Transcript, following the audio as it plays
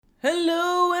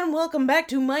Hello and welcome back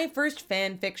to My First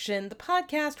Fan Fiction, the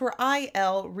podcast where I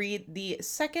read the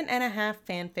second and a half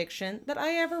fan fiction that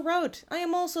I ever wrote. I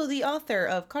am also the author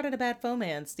of Caught in a Bad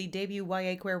Fomance, the debut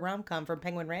YA queer rom-com from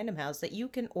Penguin Random House that you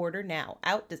can order now,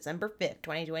 out December 5th,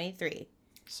 2023.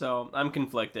 So, I'm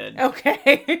conflicted.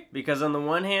 Okay. Because on the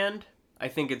one hand, I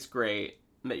think it's great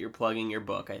that you're plugging your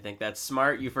book. I think that's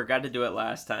smart. You forgot to do it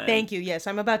last time. Thank you. Yes,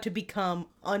 I'm about to become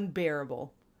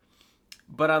unbearable.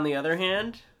 But on the other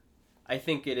hand, I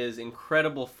think it is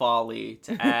incredible folly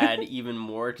to add even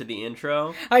more to the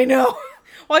intro. I know.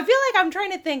 Well, I feel like I'm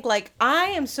trying to think, I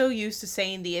am so used to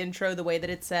saying the intro the way that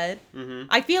it's said. Mm-hmm.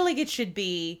 I feel like it should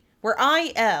be where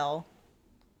I.L.,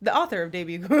 the author of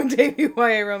debut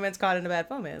YA romance Caught in a Bad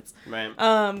Fomance. Right.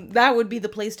 That would be the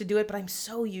place to do it, but I'm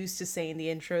so used to saying the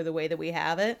intro the way that we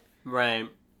have it. Right.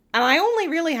 And I only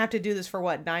really have to do this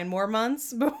for, 9 more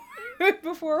months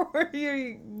before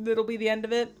it'll be the end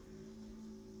of it?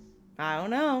 I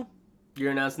don't know. You're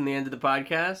announcing the end of the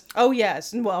podcast? Oh,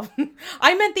 yes. Well,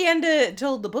 I meant the end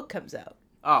till the book comes out.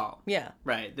 Oh. Yeah.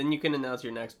 Right. Then you can announce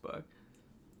your next book.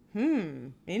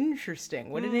 Interesting.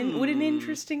 What an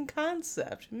interesting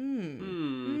concept.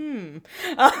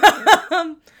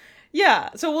 Yeah,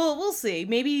 so we'll see.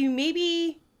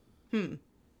 Maybe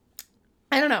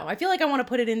I don't know. I feel like I want to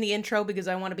put it in the intro because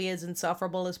I want to be as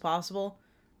insufferable as possible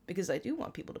because I do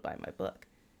want people to buy my book.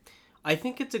 I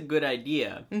think it's a good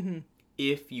idea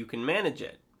if you can manage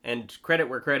it. And credit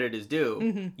where credit is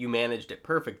due, you managed it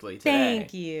perfully today.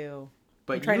 Thank you.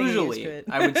 But usually,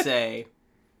 I would say,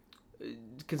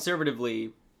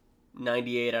 conservatively,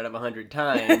 98 out of 100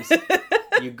 times,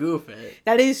 you goof it.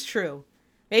 That is true.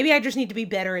 Maybe I just need to be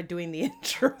better at doing the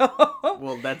intro.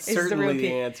 Well, that's certainly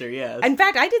the answer, yes. In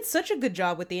fact, I did such a good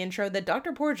job with the intro that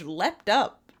Dr. Porge leapt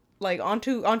up,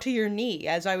 onto your knee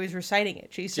as I was reciting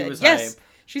it. She said, yes. Hype.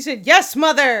 She said, yes,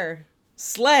 mother.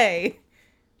 Slay.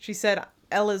 She said,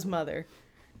 Ella's mother.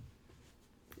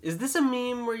 Is this a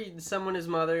meme where someone is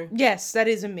mother? Yes, that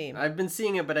is a meme. I've been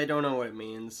seeing it, but I don't know what it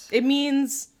means. It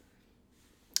means...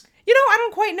 I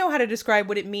don't quite know how to describe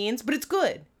what it means, but it's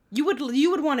good. You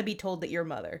would want to be told that you're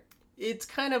mother. It's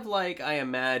kind of like, I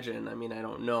imagine, I mean, I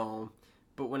don't know,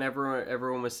 but whenever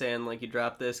everyone was saying, you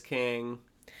dropped this king...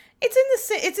 It's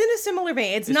in a similar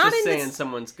vein. It's not just saying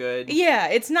someone's good. Yeah,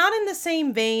 it's not in the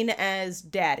same vein as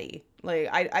daddy.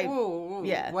 Whoa,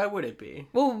 yeah. Why would it be?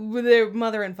 Well, their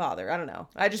mother and father. I don't know.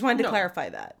 I just wanted to clarify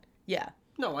that. Yeah.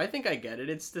 No, I think I get it.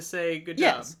 It's to say good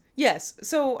job. Yes. Yes.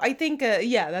 So I think,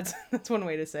 that's one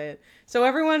way to say it. So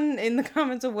everyone in the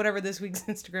comments of whatever this week's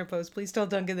Instagram post, please tell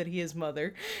Duncan that he is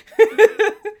mother.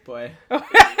 Boy.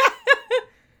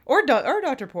 Or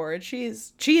Dr. Porridge. She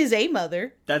is a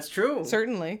mother. That's true.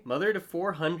 Certainly. Mother to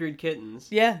 400 kittens.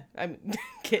 Yeah.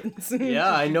 Kittens.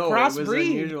 Yeah, I know. It was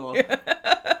unusual.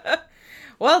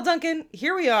 Well, Duncan,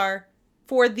 here we are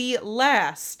for the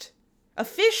last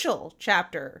official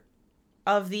chapter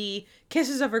of the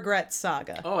Kisses of Regret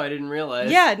saga. Oh, I didn't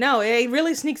realize. Yeah, no, it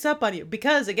really sneaks up on you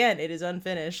because, again, it is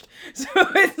unfinished. So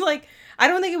it's I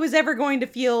don't think it was ever going to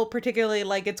feel particularly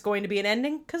like it's going to be an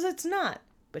ending because it's not.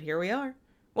 But here we are.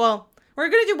 Well, we're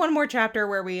going to do one more chapter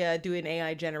where we do an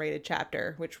AI-generated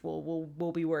chapter, which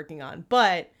we'll be working on.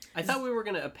 But I thought we were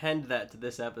going to append that to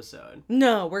this episode.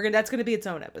 No, that's going to be its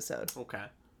own episode. Okay.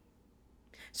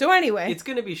 So anyway, it's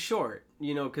going to be short,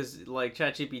 because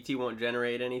ChatGPT won't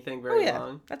generate anything very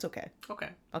long. That's okay. Okay.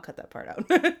 I'll cut that part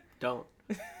out. Don't.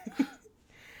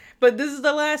 But this is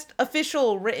the last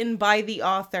official written by the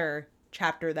author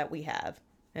chapter that we have.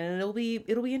 And it'll be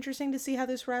interesting to see how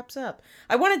this wraps up.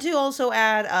 I wanted to also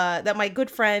add that my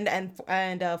good friend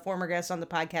and former guest on the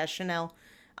podcast, Chanel,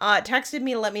 texted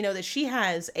me to let me know that she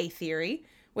has a theory,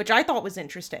 which I thought was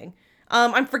interesting.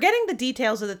 I'm forgetting the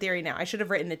details of the theory now. I should have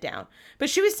written it down. But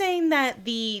she was saying that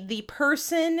the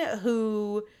person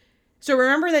who... So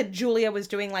remember that Julia was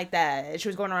doing that, she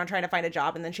was going around trying to find a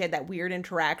job, and then she had that weird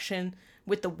interaction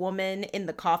with the woman in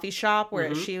the coffee shop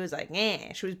where she was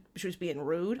she was being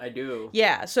rude. I do.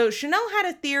 Yeah, so Chanel had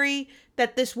a theory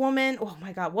that this woman, oh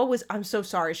my God, I'm so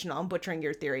sorry, Chanel, I'm butchering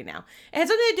your theory now. It had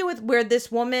something to do with where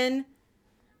this woman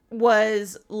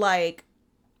was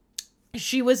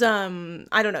she was, I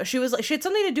don't know, she had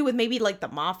something to do with maybe the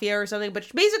mafia or something,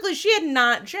 but basically she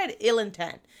had ill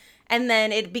intent. And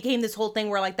then it became this whole thing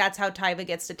where that's how Taiva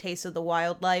gets to taste of the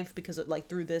wildlife because of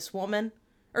through this woman.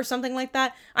 Or something like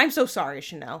that. I'm so sorry,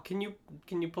 Chanel. Can you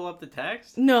pull up the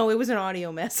text? No, it was an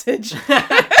audio message.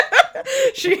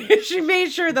 She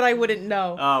made sure that I wouldn't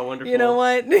know. Oh, wonderful. You know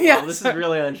what? Yeah, well, this is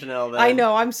really on Chanel then. I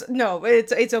know. No.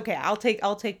 It's okay. I'll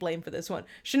take blame for this one.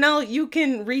 Chanel, you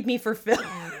can read me for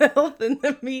filth in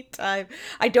the meantime.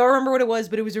 I don't remember what it was,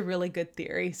 but it was a really good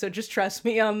theory. So just trust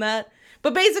me on that.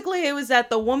 But basically, it was that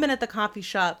the woman at the coffee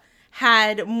shop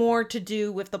had more to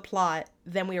do with the plot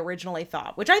than we originally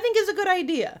thought, which I think is a good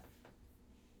idea.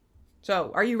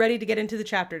 So, are you ready to get into the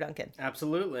chapter, Duncan?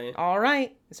 Absolutely. All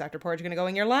right. Is Dr. Porridge going to go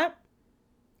in your lap?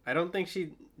 I don't think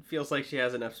she feels like she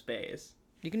has enough space.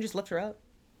 You can just lift her up.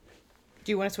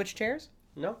 Do you want to switch chairs?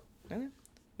 No. Okay.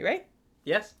 You ready?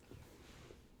 Yes.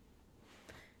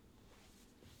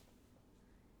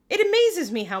 It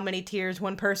amazes me how many tears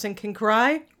one person can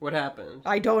cry. What happened?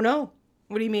 I don't know.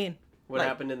 What do you mean? What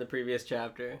happened in the previous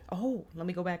chapter? Oh, let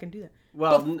me go back and do that.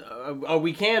 Well,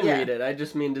 we can Yeah. read it. I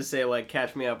just mean to say, like,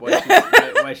 catch me up.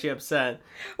 Why she upset?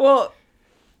 Well,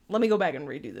 let me go back and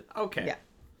redo the... Okay. Yeah.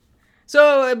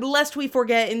 So, lest we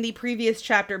forget, in the previous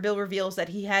chapter, Bill reveals that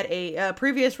he had a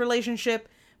previous relationship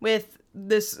with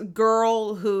this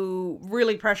girl who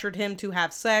really pressured him to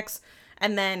have sex,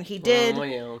 and then he did.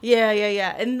 Oh,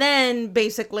 Yeah. And then,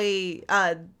 basically,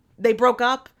 they broke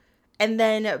up, and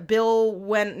then Bill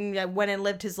went and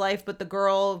lived his life, but the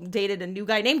girl dated a new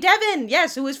guy named Devin,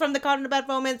 yes, who is from the Conan Bad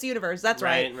Romance universe. That's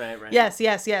right. Right.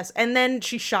 Yes. And then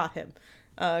she shot him.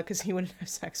 Because he wouldn't have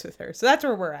sex with her. So that's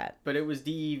where we're at. But it was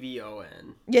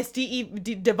Devon. Yes,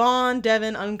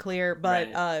 Devin, unclear.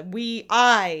 But Right.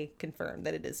 I confirm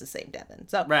that it is the same Devin.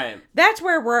 So Right. that's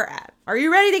where we're at. Are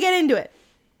you ready to get into it?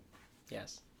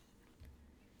 Yes.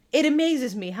 It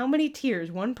amazes me how many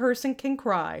tears one person can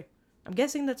cry. I'm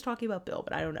guessing that's talking about Bill,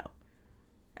 but I don't know.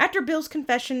 After Bill's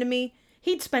confession to me,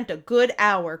 he'd spent a good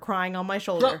hour crying on my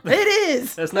shoulder. It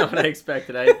is! That's not what I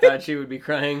expected. I thought she would be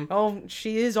crying. Oh,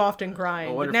 she is often crying.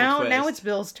 But wonderful now twist. it's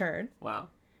Bill's turn. Wow.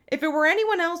 If it were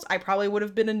anyone else, I probably would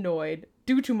have been annoyed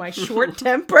due to my short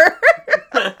temper.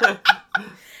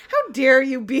 How dare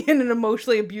you be in an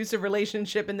emotionally abusive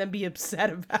relationship and then be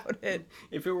upset about it?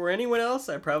 If it were anyone else,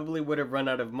 I probably would have run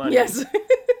out of money. Yes.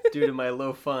 Due to my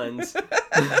low funds.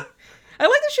 I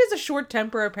like that she has a short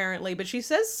temper, apparently, but she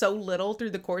says so little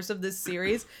through the course of this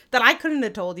series that I couldn't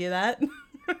have told you that.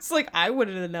 It's like, I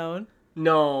wouldn't have known.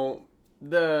 No,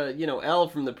 Elle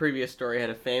from the previous story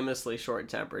had a famously short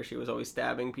temper. She was always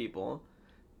stabbing people.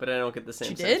 But I don't get the same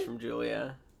She sense did? from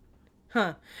Julia.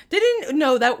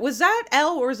 That was that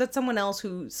Elle, or was that someone else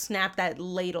who snapped that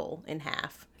ladle in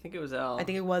half? I think it was Elle. I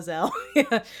think it was Elle.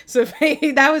 Yeah. So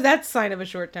that's sign of a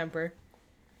short temper.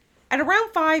 At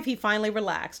around 5, he finally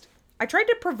relaxed. I tried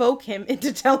to provoke him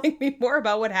into telling me more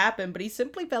about what happened, but he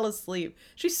simply fell asleep.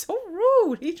 She's so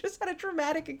rude. He just had a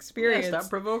traumatic experience. Yeah, stop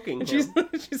provoking him. She's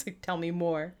like, tell me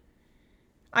more.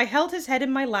 I held his head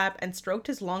in my lap and stroked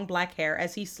his long black hair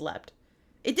as he slept.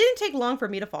 It didn't take long for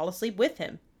me to fall asleep with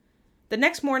him. The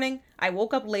next morning, I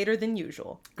woke up later than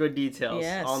usual. Good details.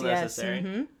 Yes, all necessary.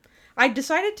 Mm-hmm. I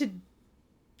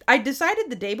decided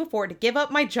the day before to give up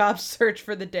my job search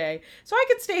for the day so I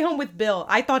could stay home with Bill.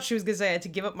 I thought she was going to say I had to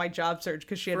give up my job search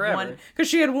because she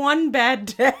had one bad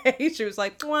day. She was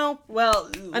like, well,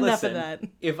 enough of that.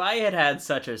 If I had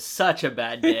such a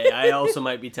bad day, I also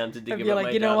might be tempted to give up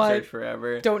my job search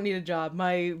forever. Don't need a job.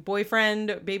 My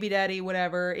boyfriend, baby daddy,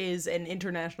 whatever, is an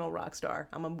international rock star.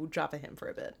 I'm going to mooch off of him for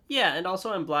a bit. Yeah, and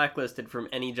also I'm blacklisted from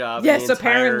any job yes, in the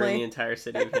apparently. entire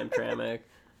city of Hamtramck.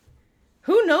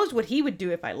 Who knows what he would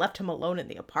do if I left him alone in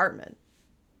the apartment?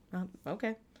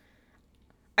 Okay.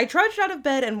 I trudged out of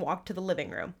bed and walked to the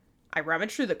living room. I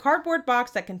rummaged through the cardboard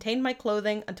box that contained my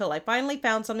clothing until I finally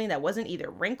found something that wasn't either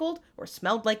wrinkled or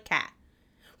smelled like cat.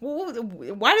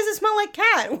 Why does it smell like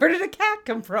cat? Where did a cat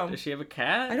come from? Does she have a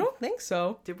cat? I don't think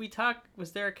so. Did we talk?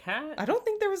 Was there a cat? I don't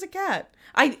think there was a cat.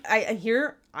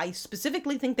 I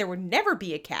specifically think there would never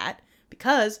be a cat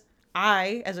because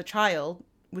I, as a child,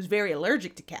 was very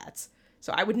allergic to cats.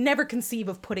 So I would never conceive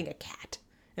of putting a cat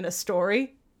in a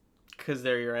story. Because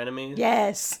they're your enemies?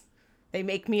 Yes. They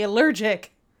make me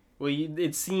allergic. Well,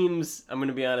 it seems, I'm going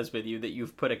to be honest with you, that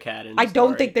you've put a cat in a I story.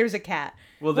 don't think there's a cat.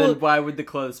 Well, then why would the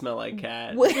clothes smell like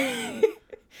cat?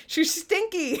 She's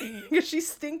stinky. She's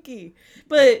stinky.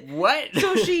 But what?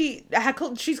 So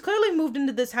she's clearly moved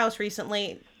into this house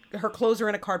recently. Her clothes are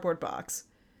in a cardboard box.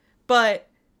 But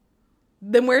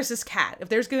then where's this cat? If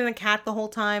there's been a cat the whole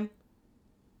time,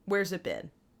 where's it been?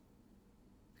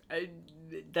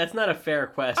 That's not a fair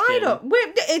question. I don't.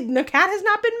 The cat has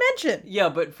not been mentioned. Yeah,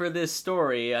 but for this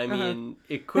story, I mean,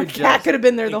 it could the cat could have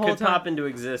been there the whole time. It could pop into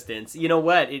existence. You know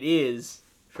what? It is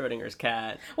Schrodinger's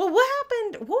cat. Well, what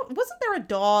happened? Wasn't there a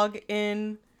dog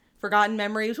in Forgotten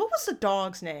Memories? What was the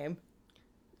dog's name?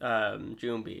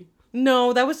 Jumbi.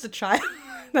 No, that was the child.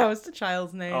 That was the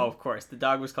child's name. Oh, of course. The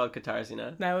dog was called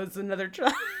Katarzina. That was another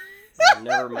child. Oh, never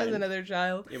That was mind. another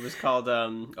child. It was called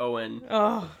Owen.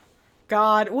 Oh,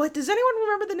 God. What? Does anyone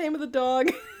remember the name of the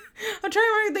dog? I'm trying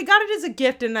to remember. They got it as a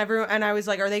gift, and I was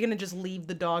like, are they going to just leave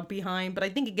the dog behind? But I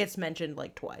think it gets mentioned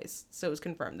like twice, so it was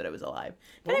confirmed that it was alive.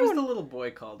 What was the little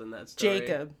boy called in that story?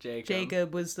 Jacob. Jacob.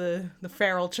 Jacob was the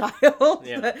feral child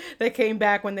Yeah. that came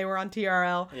back when they were on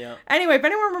TRL. Yeah. Anyway, if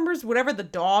anyone remembers whatever the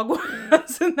dog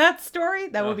was in that story,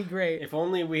 that would be great. If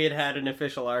only we had had an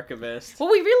official archivist.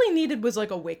 What we really needed was like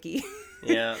a wiki.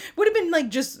 Yeah. Would have been like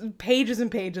just pages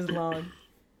and pages long.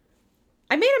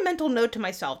 I made a mental note to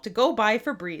myself to go buy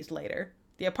Febreze later.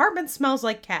 The apartment smells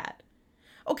like cat.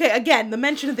 Okay, again, the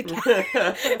mention of the cat.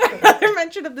 Another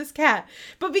mention of this cat.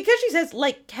 But because she says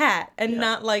like cat and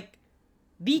not like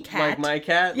the cat. Like my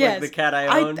cat? Yes. Like the cat I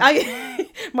own?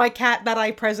 My cat that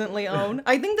I presently own.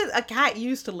 I think that a cat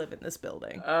used to live in this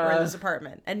building or in this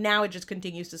apartment. And now it just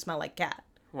continues to smell like cat.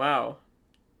 Wow.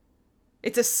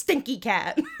 It's a stinky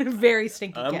cat. Very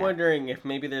stinky cat. I'm wondering if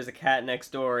maybe there's a cat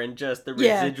next door and just the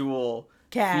Yeah. residual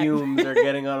Cat. fumes are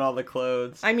getting on all the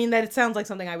clothes. I mean, that it sounds like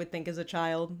something I would think as a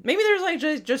child. Maybe there's like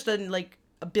just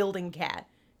a building cat.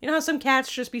 You know how some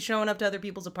cats just be showing up to other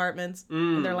people's apartments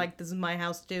and they're like, "This is my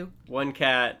house too." One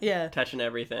cat Yeah. touching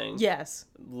everything. Yes,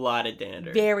 A lot of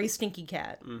dander. very stinky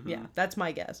cat. Yeah, that's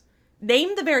my guess.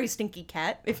 Name the very stinky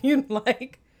cat if you'd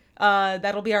like.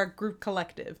 That'll be our group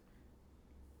collective.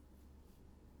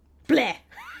 Bleh.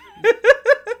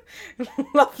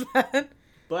 Love that.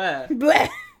 Blah. Bleh.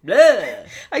 Blah.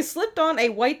 I slipped on a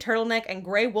white turtleneck and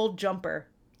gray wool jumper.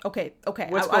 Okay.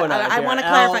 What's going on I here? want to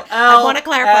clarify. I want to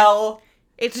clarify. L.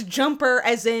 It's jumper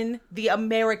as in the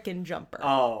American jumper.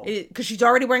 Oh. Because she's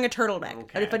already wearing a turtleneck.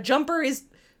 Okay. And if a jumper is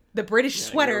the British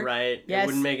sweater, You're right. yes, It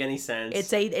wouldn't make any sense.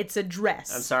 it's a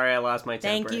dress. I'm sorry I lost my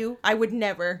temper. Thank you. I would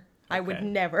never. I would Okay.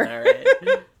 never. All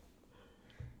right.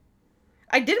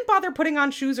 I didn't bother putting on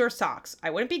shoes or socks. I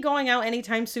wouldn't be going out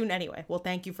anytime soon anyway. Well,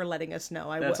 thank you for letting us know.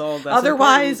 That's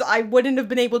Otherwise, important. I wouldn't have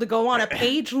been able to go on a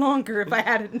page longer if I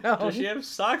hadn't known. Does she have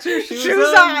socks or shoes Shoes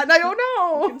on. I don't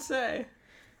know. You can say.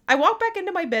 I walked back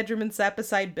into my bedroom and sat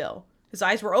beside Bill. His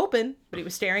eyes were open, but he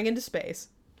was staring into space.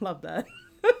 Love that.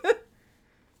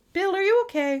 Bill, are you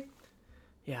okay?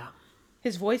 Yeah.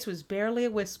 His voice was barely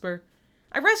a whisper.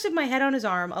 I rested my head on his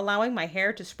arm, allowing my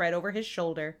hair to spread over his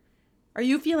shoulder. Are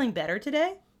you feeling better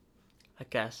today? I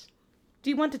guess. Do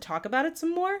you want to talk about it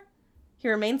some more? He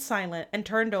remained silent and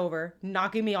turned over,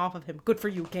 knocking me off of him. Good for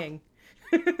you, King.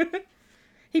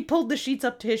 He pulled the sheets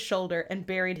up to his shoulder and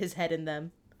buried his head in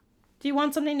them. Do you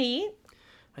want something to eat?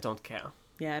 I don't care.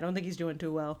 Yeah, I don't think he's doing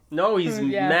too well. No, he's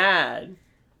Yeah. mad.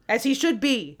 As he should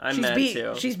be. I'm mad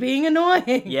too. She's being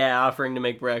annoying. Yeah, offering to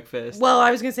make breakfast. Well,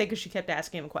 I was going to say because she kept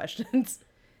asking him questions.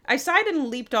 I sighed and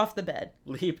leaped off the bed.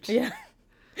 Leaped. Yeah.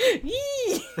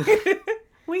 Yee!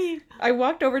 Wee. I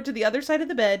walked over to the other side of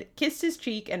the bed, kissed his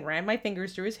cheek, and ran my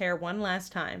fingers through his hair one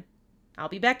last time. I'll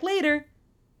be back later.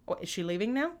 What, is she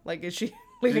leaving now? Like, is she She's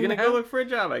leaving gonna now? go look for a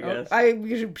job, I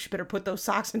guess. She better put those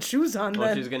socks and shoes on Well,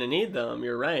 then. she's gonna need them.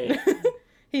 You're right.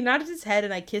 He nodded his head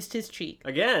and I kissed his cheek.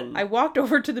 Again. I walked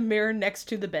over to the mirror next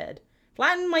to the bed,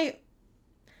 flattened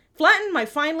my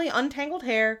finely untangled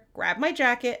hair, grabbed my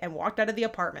jacket, and walked out of the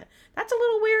apartment. That's a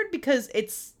little weird because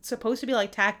it's supposed to be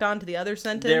like tacked on to the other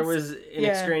sentence. There was an Yeah.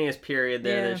 extraneous period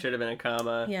there Yeah. that should have been a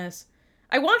comma. Yes.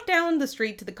 I walked down the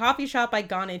street to the coffee shop I'd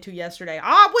gone into yesterday.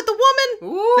 With the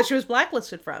woman Ooh. that she was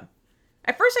blacklisted from.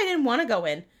 At first I didn't want to go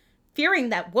in, fearing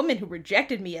that woman who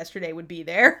rejected me yesterday would be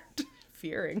there.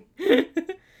 Fearing.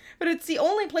 But it's the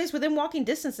only place within walking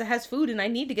distance that has food and I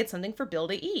need to get something for Bill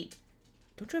to eat.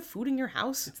 Don't you have food in your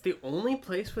house? It's the only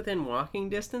place within walking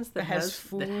distance that has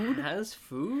food? That has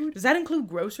food? Does that include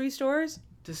grocery stores?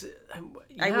 Does it, I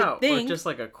yeah, would think. Or just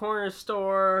like a corner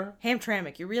store.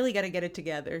 Hamtramck, you really got to get it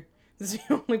together. This is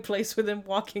the only place within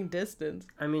walking distance.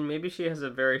 I mean, maybe she has a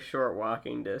very short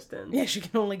walking distance. Yeah, she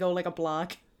can only go like a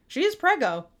block. She is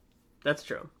preggo. That's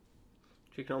true.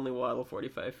 She can only waddle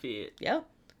 45 feet. Yeah.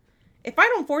 If I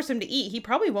don't force him to eat, he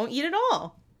probably won't eat at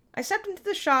all. I stepped into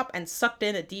the shop and sucked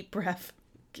in a deep breath.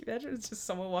 Can you imagine it's just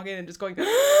someone walking in and just going,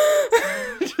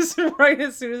 just right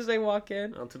as soon as they walk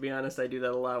in? Well, to be honest, I do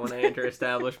that a lot when I enter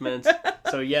establishments.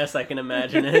 So yes, I can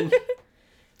imagine it.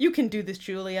 You can do this,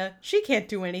 Julia. She can't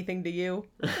do anything to you.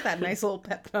 Look at that nice little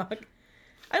pep talk.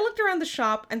 I looked around the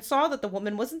shop and saw that the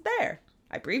woman wasn't there.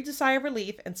 I breathed a sigh of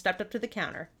relief and stepped up to the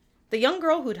counter. The young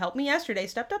girl who'd helped me yesterday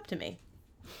stepped up to me.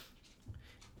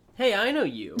 Hey, I know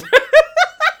you.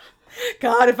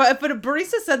 God, if a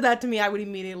barista said that to me, I would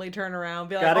immediately turn around and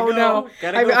be like, Gotta oh go. no.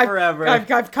 Gotta go forever.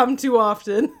 I've come too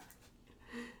often.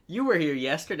 You were here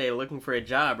yesterday looking for a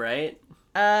job, right?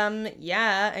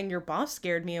 Yeah, and your boss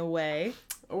scared me away.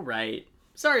 Oh, right.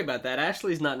 Sorry about that.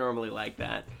 Ashley's not normally like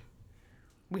that.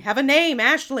 We have a name,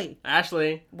 Ashley.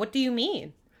 Ashley. What do you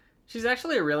mean? She's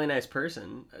actually a really nice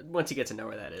person, once you get to know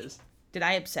her, that is. Did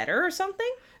I upset her or something?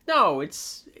 No,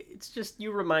 it's just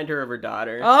you remind her of her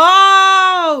daughter.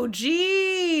 Oh,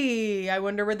 gee. I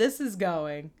wonder where this is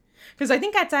going. Because I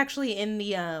think that's actually in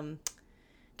the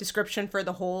description for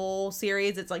the whole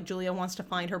series. It's like Julia wants to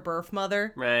find her birth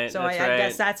mother. Right, So that's I right.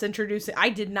 guess that's introducing. I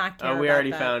did not care We about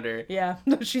already that. found her. Yeah,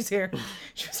 no, she's here.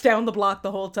 She was down the block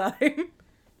the whole time.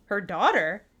 Her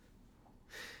daughter?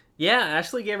 Yeah,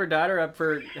 Ashley gave her daughter up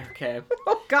for... Okay.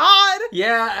 Oh, God!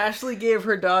 Yeah, Ashley gave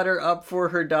her daughter up for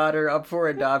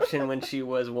adoption when she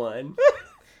was 1.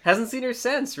 Hasn't seen her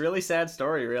since. Really sad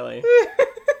story, really. I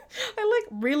like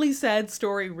really sad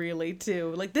story, really,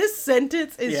 too. Like, this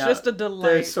sentence is Yeah, just a delight.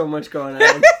 There's so much going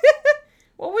on.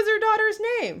 What was her daughter's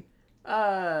name?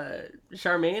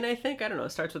 Charmaine, I think? I don't know.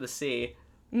 It starts with a C.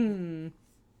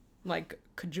 Like,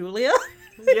 Kajulia?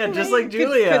 Yeah, just like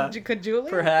Julia. Kajulia?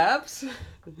 Perhaps?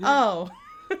 Oh.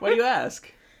 Why do you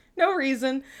ask? No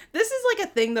reason. This is like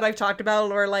a thing that I've talked about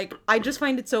where like I just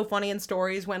find it so funny in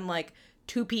stories when like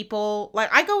two people like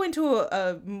I go into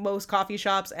a most coffee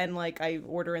shops and like I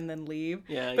order and then leave.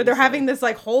 Yeah. But they're having this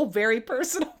like whole very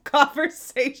personal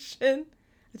conversation.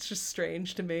 It's just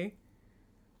strange to me.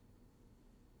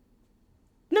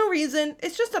 No reason.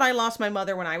 It's just that I lost my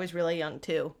mother when I was really young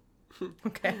too.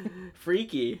 Okay.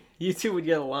 Freaky. You two would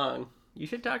get along. You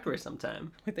should talk to her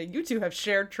sometime. I think you two have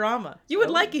shared trauma. You would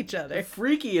like each other.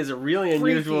 Freaky is a really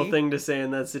unusual Freaky. thing to say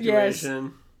in that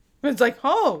situation. It's like,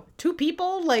 oh, two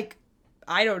people, like,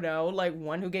 I don't know, like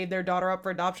one who gave their daughter up for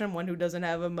adoption, one who doesn't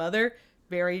have a mother.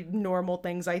 Very normal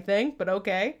things, I think, but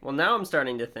okay. Well, now I'm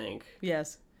starting to think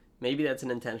Yes. maybe that's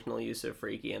an intentional use of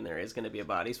freaky and there is going to be a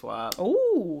body swap.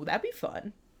 Oh, that'd be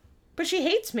fun. But she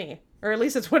hates me. Or at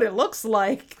least that's what it looks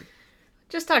like.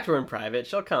 Just talk to her in private.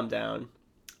 She'll calm down.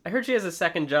 I heard she has a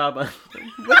second job on...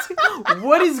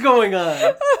 What is going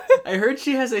on? I heard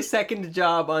she has a second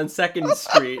job on 2nd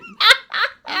Street.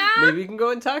 Maybe you can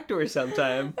go and talk to her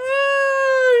sometime.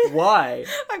 Why?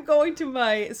 I'm going to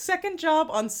my second job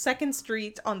on 2nd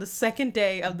Street on the 2nd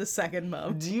day of the 2nd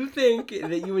month. Do you think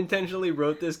that you intentionally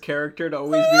wrote this character to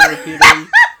always be repeating?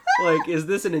 Like, is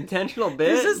this an intentional bit?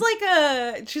 This is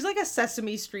like she's like a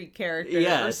Sesame Street character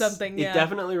or something. Yeah. It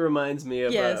definitely reminds me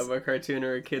of, Yes. of a cartoon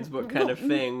or a kid's book kind of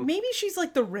thing. Maybe she's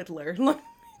like the Riddler.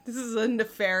 This is a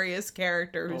nefarious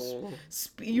character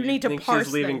who's you need to think parse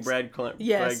she's leaving things.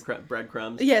 breadcrumbs.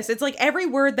 Breadcrumbs. Yes, it's like every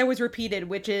word that was repeated,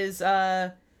 which is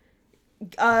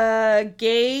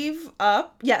gave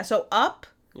up. Yeah, so up,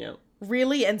 Yeah.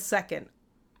 really, and second.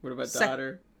 What about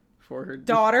daughter? For her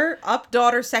Daughter, up,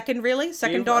 daughter, second, really?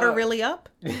 Second Gave daughter, up. really up?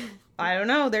 I don't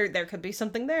know. There could be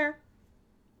something there.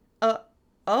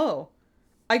 Oh.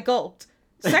 I gulped.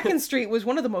 2nd Street was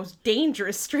one of the most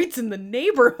dangerous streets in the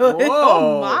neighborhood. Whoa.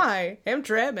 Oh my.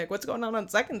 Hamtramck, what's going on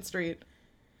 2nd Street?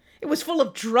 It was full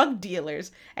of drug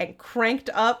dealers and cranked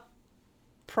up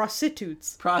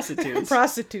prostitutes. Prostitutes.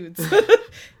 Prostitutes.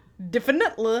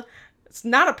 Definitely. It's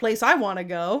not a place I want to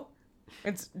go.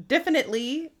 It's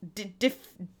definitely.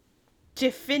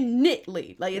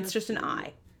 Definitely. Like, it's just an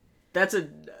I. That's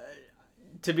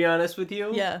to be honest with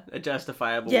you, Yeah. a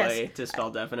justifiable Yes. way to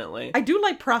spell definitely. I do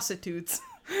like prostitutes.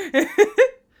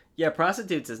 Yeah,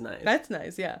 prostitutes is nice. That's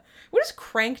nice, yeah. What is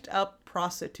cranked up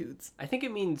prostitutes? I think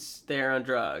it means they're on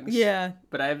drugs. Yeah.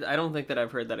 But I don't think that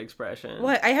I've heard that expression.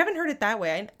 Well, I haven't heard it that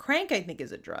way. Crank, I think,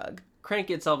 is a drug. Crank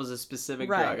itself is a specific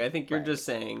Right, drug. I think you're right. just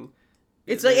saying...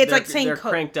 It's they're- like saying they're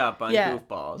coke. cranked up on Yeah.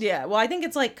 goofballs. Yeah, well, I think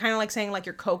it's like kind of like saying like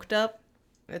you're coked up.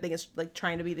 I think it's like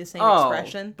trying to be the same Oh,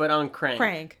 expression. but on crank.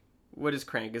 Crank. What is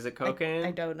crank? Is it cocaine?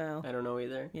 I don't know. I don't know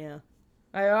either. Yeah.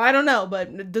 I don't know, but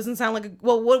it doesn't sound like a...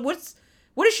 Well,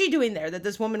 what is she doing there? That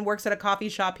this woman works at a coffee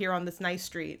shop here on this nice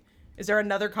street. Is there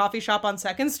another coffee shop on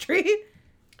 2nd Street?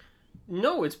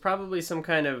 No, it's probably some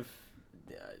kind of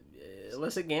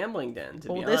illicit gambling den,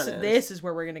 to be honest. This is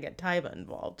where we're going to get Taiba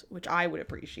involved, which I would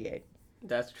appreciate.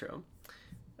 That's true.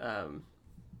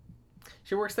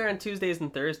 She works there on Tuesdays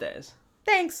and Thursdays.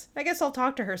 Thanks. I guess I'll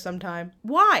talk to her sometime.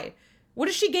 Why? What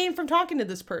does she gain from talking to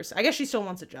this person? I guess she still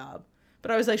wants a job.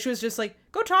 But I was like, she was just like,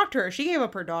 go talk to her. She gave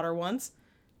up her daughter once.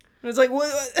 And it's like, what?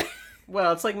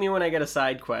 Well, it's like me when I get a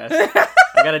side quest.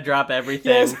 I gotta drop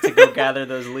everything to go gather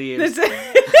those leaves.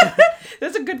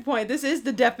 That's a good point. This is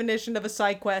the definition of a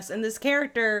side quest. And this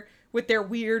character, with their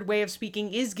weird way of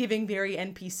speaking, is giving very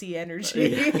NPC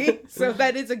energy. So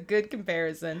that is a good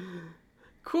comparison.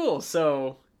 Cool.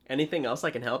 So, Anything else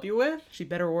I can help you with? She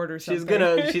better order something.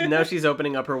 Now she's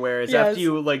opening up her wares. Yes. After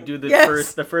you, like, do the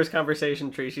Yes. first conversation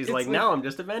tree, she's like, now I'm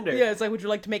just a vendor. Yeah, it's like, would you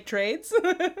like to make trades?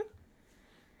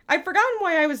 I'd forgotten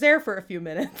why I was there for a few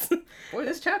minutes. Boy,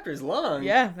 this chapter is long.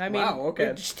 Yeah, I mean, wow, okay.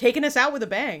 they're just taking us out with a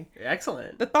bang.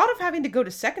 Excellent. The thought of having to go to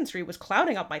 2nd Street was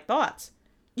clouding up my thoughts.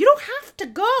 You don't have to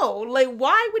go. Like,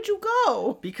 why would you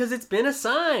go? Because it's been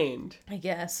assigned. I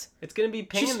guess. It's going to be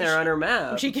pinging there on her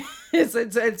map.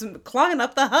 It's clogging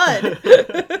up the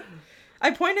HUD.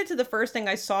 I pointed to the first thing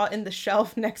I saw in the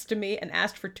shelf next to me and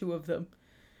asked for 2 of them.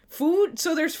 Food?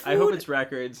 So there's food. I hope it's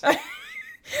records. I like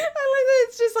that.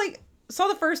 It's just like, saw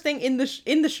the first thing in the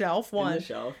shelf, one. In the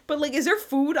shelf. But like, is there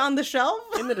food on the shelf?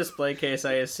 In the display case,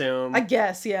 I assume. I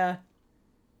guess, yeah.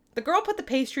 The girl put the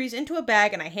pastries into a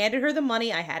bag and I handed her the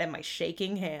money I had in my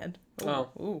shaking hand. Ooh, Oh.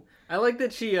 Ooh. I like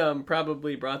that she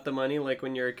probably brought the money like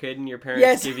when you're a kid and your parents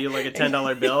Yes. give you like a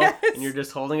 $10 bill Yes. and you're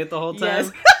just holding it the whole time.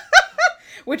 Yes.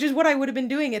 Which is what I would have been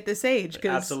doing at this age.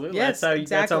 Absolutely. Yes,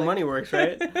 That's how money works,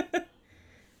 right?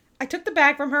 I took the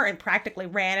bag from her and practically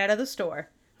ran out of the store.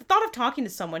 The thought of talking to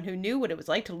someone who knew what it was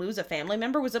like to lose a family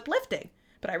member was uplifting.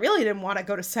 But I really didn't want to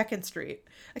go to 2nd Street.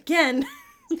 Again,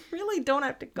 you really don't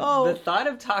have to go. The thought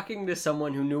of talking to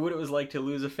someone who knew what it was like to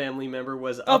lose a family member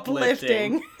was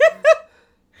uplifting.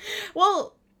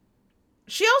 Well,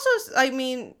 she also, I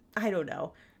mean, I don't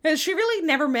know. She really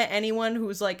never met anyone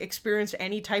who's like experienced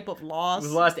any type of loss.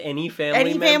 Who's lost any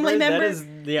family member? That is,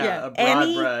 a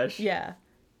broad brush. Yeah.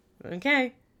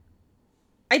 Okay.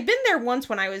 I'd been there once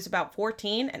when I was about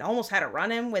 14 and almost had a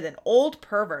run-in with an old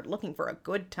pervert looking for a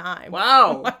good time.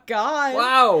 Wow. Oh my god.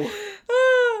 Wow.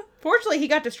 Fortunately, he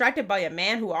got distracted by a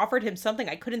man who offered him something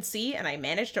I couldn't see, and I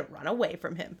managed to run away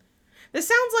from him. This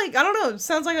sounds like, I don't know, it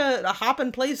sounds like a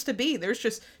hopping place to be. There's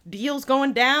just deals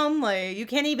going down, like, you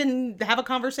can't even have a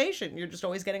conversation. You're just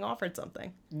always getting offered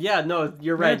something. Yeah, no,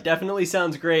 you're right. Yeah. Definitely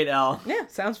sounds great, Al. Yeah,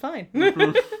 sounds fine.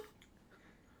 Mm-hmm.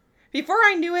 Before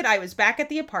I knew it, I was back at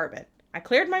the apartment. I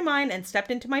cleared my mind and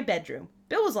stepped into my bedroom.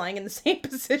 Bill was lying in the same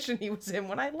position he was in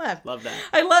when I left. Love that.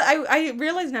 I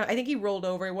realize now, I think he rolled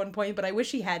over at one point, but I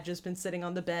wish he had just been sitting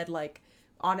on the bed, like,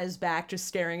 on his back, just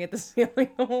staring at the ceiling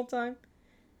the whole time.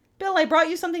 Bill, I brought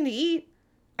you something to eat.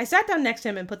 I sat down next to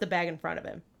him and put the bag in front of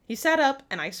him. He sat up,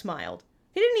 and I smiled.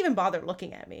 He didn't even bother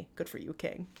looking at me. Good for you,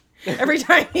 King. Every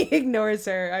time he ignores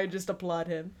her, I just applaud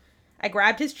him. I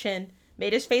grabbed his chin,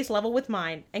 made his face level with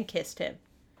mine, and kissed him.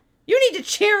 You need to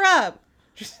cheer up!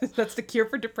 That's the cure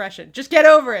for depression. Just get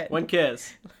over it. One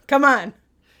kiss. Come on.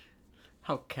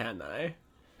 How can I?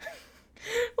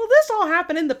 Well, this all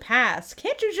happened in the past.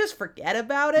 Can't you just forget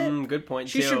about it? Good point,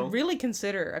 She too. should really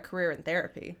consider a career in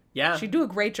therapy. Yeah. She'd do a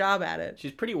great job at it.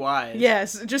 She's pretty wise.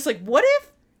 Yes, just like, what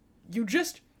if you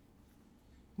just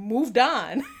moved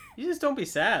on? You just don't be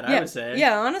sad, I would say.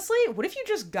 Yeah, honestly, what if you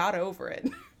just got over it?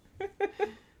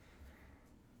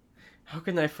 How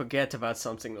can I forget about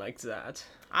something like that?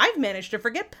 I've managed to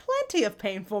forget plenty of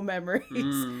painful memories.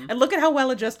 And look at how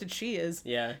well adjusted she is.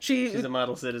 Yeah, she's a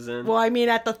model citizen. Well, I mean,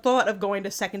 at the thought of going to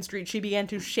 2nd Street, she began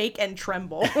to shake and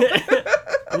tremble.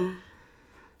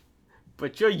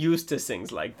 But you're used to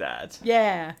things like that.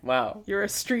 Yeah. Wow. You're a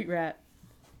street rat.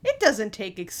 It doesn't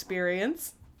take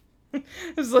experience.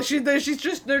 It's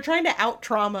like they're trying to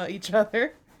out-trauma each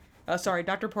other. Sorry,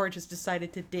 Dr. Porridge has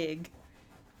decided to dig.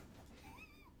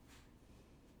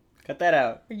 Cut that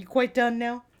out. Are you quite done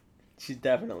now? She's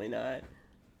definitely not.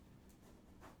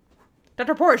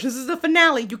 Dr. Porridge, this is the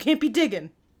finale. You can't be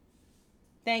digging.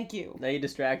 Thank you. Now you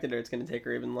distracted her. It's going to take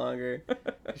her even longer.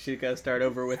 She's got to start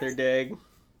over with her dig.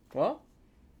 Well.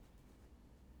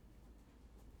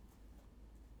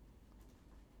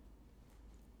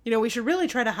 You know, we should really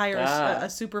try to hire a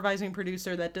supervising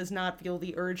producer that does not feel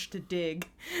the urge to dig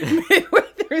midway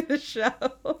through the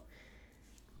show.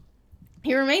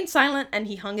 He remained silent and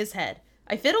he hung his head.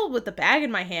 I fiddled with the bag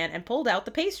in my hand and pulled out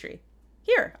the pastry.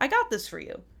 Here, I got this for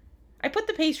you. I put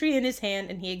the pastry in his hand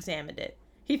and he examined it.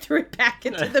 He threw it back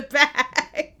into the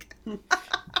bag.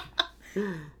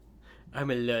 I'm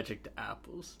allergic to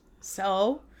apples.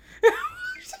 So?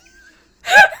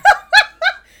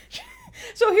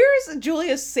 So here's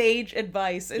Julia's sage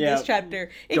advice in this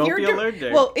chapter. Don't be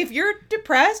allergic. Well, if you're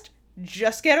depressed,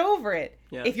 just get over it.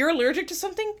 Yeah. If you're allergic to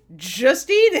something, just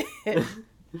eat it.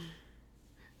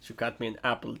 She got me an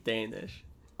apple Danish.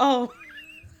 Oh.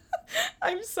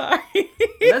 I'm sorry.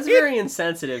 That's very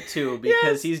insensitive, too, because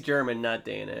Yes. he's German, not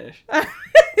Danish.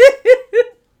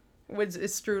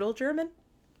 Is Strudel German?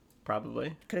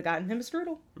 Probably. Could have gotten him a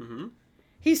strudel. Mm-hmm.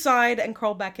 He sighed and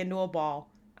crawled back into a ball.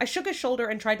 I shook his shoulder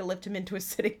and tried to lift him into a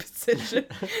sitting position.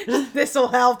 This'll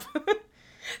help.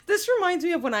 This reminds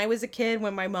me of when I was a kid,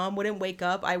 when my mom wouldn't wake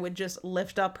up, I would just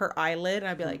lift up her eyelid and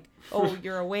I'd be like, oh,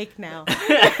 you're awake now.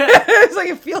 It's like,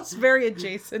 it feels very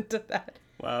adjacent to that.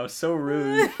 Wow, so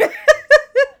rude.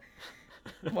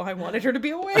 Well, I wanted her to be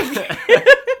awake.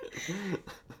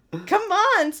 Come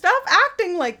on, stop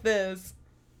acting like this.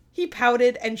 He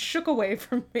pouted and shook away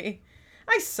from me.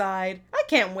 I sighed. I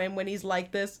can't win when he's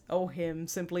like this. Oh, him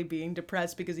simply being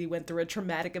depressed because he went through a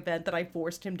traumatic event that I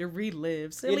forced him to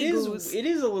relive. Silly goose. It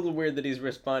is a little weird that he's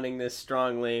responding this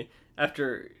strongly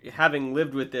after having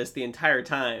lived with this the entire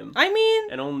time. I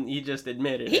mean, and he just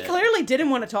admitted he it. clearly didn't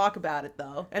want to talk about it,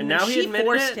 though. And now he admitted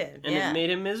forced it, him. and Yeah. it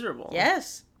made him miserable.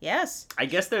 Yes. I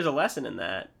guess there's a lesson in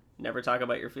that. Never talk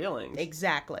about your feelings.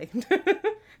 Exactly.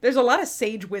 There's a lot of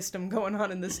sage wisdom going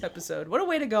on in this episode. What a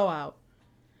way to go out.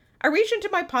 I reached into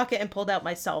my pocket and pulled out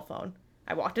my cell phone.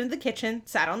 I walked into the kitchen,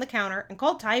 sat on the counter, and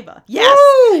called Taiva. Yes!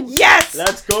 Woo! Yes!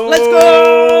 Let's go! Let's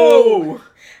go!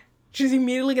 She's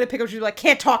immediately going to pick up. She's like,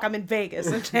 can't talk, I'm in Vegas.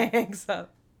 And she hangs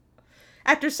up.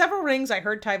 After several rings, I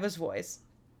heard Taiva's voice.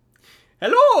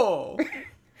 Hello!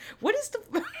 What is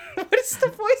the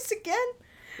voice again?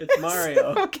 It's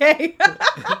Mario. Okay.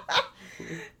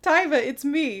 Taiva, it's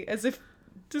me. As if,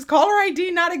 does caller ID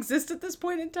not exist at this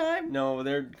point in time? No,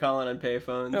 they're calling on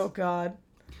payphones. Oh, God.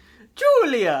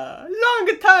 Julia!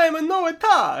 Long time no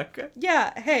talk!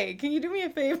 Yeah, hey, can you do me a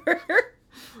favor?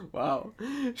 Wow.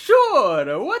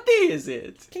 Sure, what is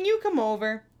it? Can you come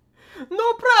over?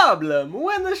 No problem.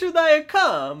 When should I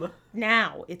come?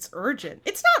 Now. It's urgent.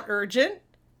 It's not urgent.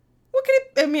 What could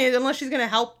it... I mean, unless she's gonna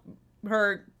help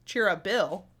her cheer up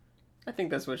Bill. I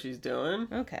think that's what she's doing.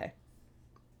 Okay.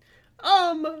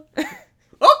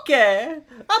 Okay.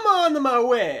 I'm on my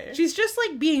way. She's just,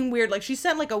 like, being weird. Like, she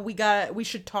sent, like, a we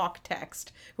should talk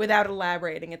text without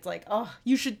elaborating. It's like, oh,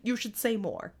 you should say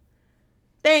more.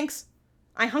 Thanks.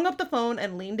 I hung up the phone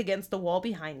and leaned against the wall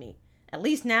behind me. At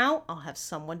least now, I'll have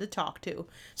someone to talk to.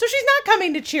 So she's not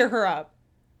coming to cheer her up.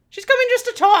 She's coming just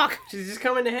to talk. She's just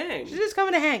coming to hang. She's just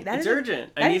coming to hang. It's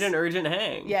urgent. I need an urgent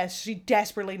hang. Yes, she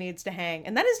desperately needs to hang.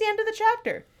 And that is the end of the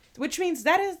chapter. Which means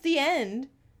that is the end,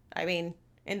 I mean,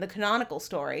 in the canonical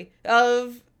story,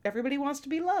 of Everybody Wants to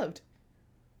Be Loved.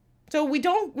 So we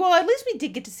don't... Well, at least we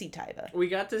did get to see Taiva. We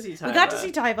got to see Taiva. We got to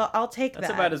see Taiva. I'll take that.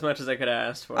 That's about as much as I could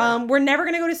ask for. We're never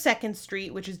going to go to 2nd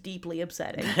Street, which is deeply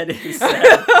upsetting. That is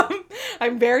sad.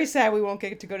 I'm very sad we won't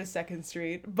get to go to 2nd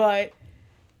Street. But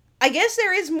I guess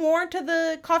there is more to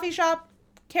the coffee shop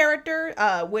character,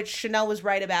 which Chanel was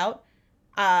right about.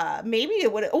 Maybe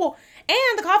it would... Oh,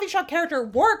 and the coffee shop character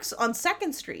works on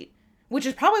 2nd Street, which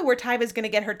is probably where Taiva's going to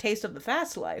get her taste of the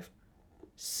fast life.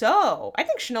 So, I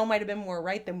think Chanel might have been more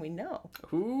right than we know.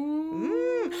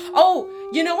 Ooh. Oh,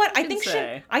 you know what? I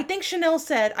say. think Chanel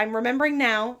said, I'm remembering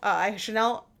now,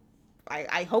 Chanel,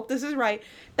 I hope this is right,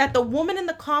 that the woman in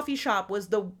the coffee shop was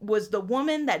the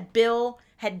woman that Bill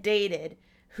had dated,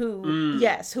 who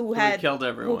killed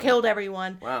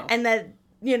everyone. Wow. And that,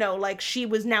 you know, like, she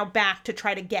was now back to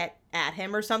try to get at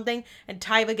him or something, and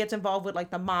Taiva gets involved with, like,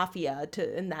 the mafia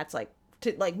and that's, like,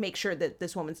 to, like, make sure that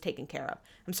this woman's taken care of.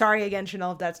 I'm sorry again,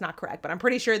 Chanel, if that's not correct, but I'm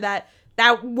pretty sure that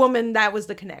woman, that was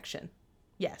the connection.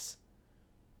 Yes.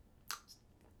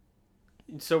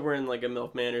 So we're in, like, a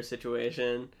MILF Manor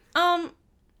situation.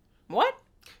 What?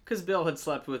 Because Bill had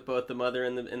slept with both the mother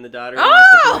and the daughter in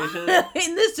Oh! this situation.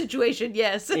 In this situation,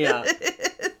 yes. Yeah.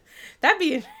 That'd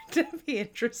be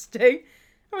interesting.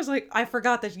 I was like, I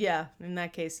forgot that, yeah, in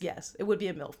that case, yes. It would be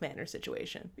a MILF Manor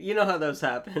situation. You know how those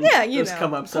happen. Yeah, you those know.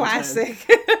 come up sometimes. Classic.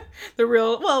 the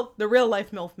real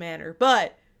life MILF Manor.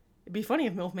 But it'd be funny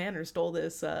if MILF Manor stole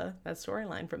this, that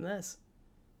storyline from this.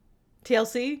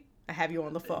 TLC, I have you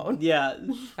on the phone. Yeah.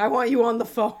 I want you on the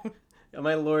phone.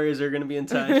 My lawyers are going to be in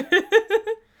touch.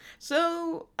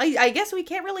 So, I guess we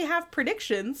can't really have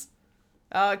predictions,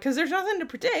 because there's nothing to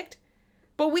predict.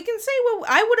 But we can say what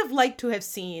I would have liked to have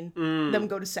seen them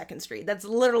go to 2nd Street. That's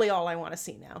literally all I want to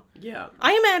see now. Yeah.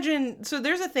 I imagine, so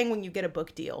there's a thing when you get a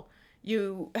book deal.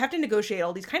 You have to negotiate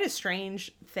all these kind of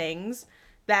strange things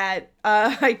that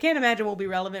I can't imagine will be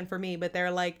relevant for me. But they're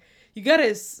like, you got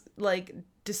to, like,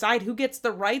 decide who gets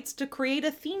the rights to create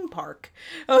a theme park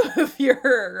of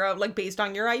your, like, based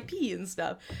on your IP and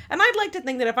stuff. And I'd like to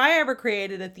think that if I ever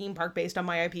created a theme park based on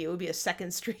my IP, it would be a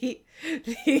 2nd Street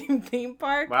theme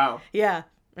park. Wow. Yeah.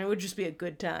 It would just be a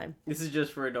good time. This is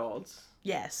just for adults.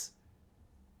 Yes.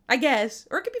 I guess.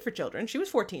 Or it could be for children. She was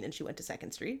 14 and she went to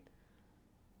 2nd Street.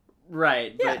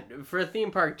 Right. Yeah. But for a theme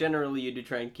park, generally you do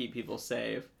try and keep people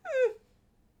safe.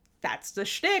 That's the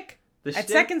shtick. At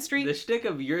Second Street. The shtick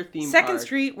of your theme Second park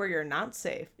Street, where you're not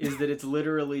safe. is that it's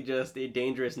literally just a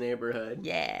dangerous neighborhood.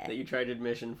 Yeah. That you tried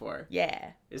admission for.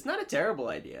 Yeah. It's not a terrible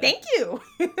idea. Thank you.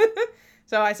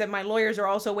 So I said my lawyers are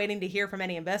also waiting to hear from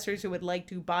any investors who would like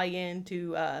to buy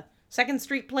into Second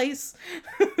Street Place.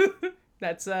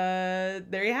 That's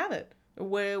there you have it.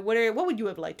 What would you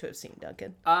have liked to have seen,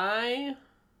 Duncan? I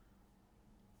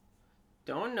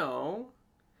don't know.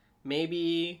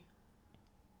 Maybe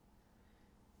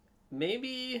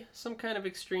some kind of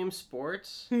extreme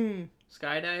sports.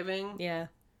 Skydiving. Yeah.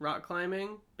 Rock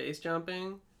climbing. Base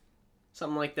jumping.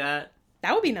 Something like that.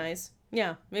 That would be nice.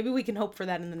 Yeah. Maybe we can hope for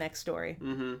that in the next story.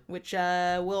 Mm-hmm. Which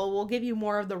we'll give you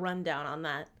more of the rundown on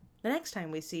that the next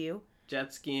time we see you.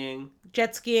 Jet skiing.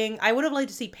 Jet skiing. I would have liked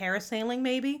to see parasailing,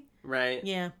 maybe. Right.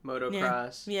 Yeah.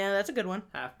 Motocross. Yeah, that's a good one.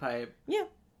 Half pipe. Yeah.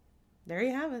 There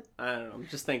you have it. I don't know. I'm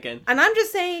just thinking. And I'm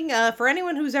just saying, for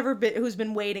anyone who's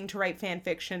been waiting to write fan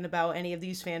fiction about any of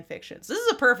these fan fictions, this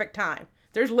is a perfect time.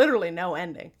 There's literally no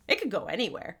ending. It could go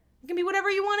anywhere. It can be whatever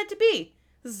you want it to be.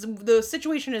 The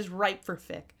situation is ripe for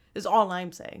fic, is all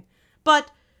I'm saying.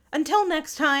 But until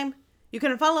next time, you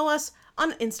can follow us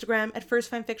on Instagram at First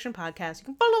Fan Fiction Podcast. You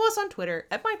can follow us on Twitter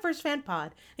at MyFirstFanPod.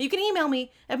 And you can email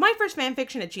me at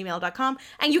myfirstfanfiction@gmail.com.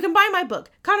 And you can buy my book,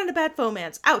 Caught in a Bad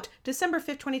Fomance, out December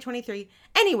 5th, 2023,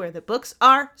 anywhere that books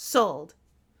are sold.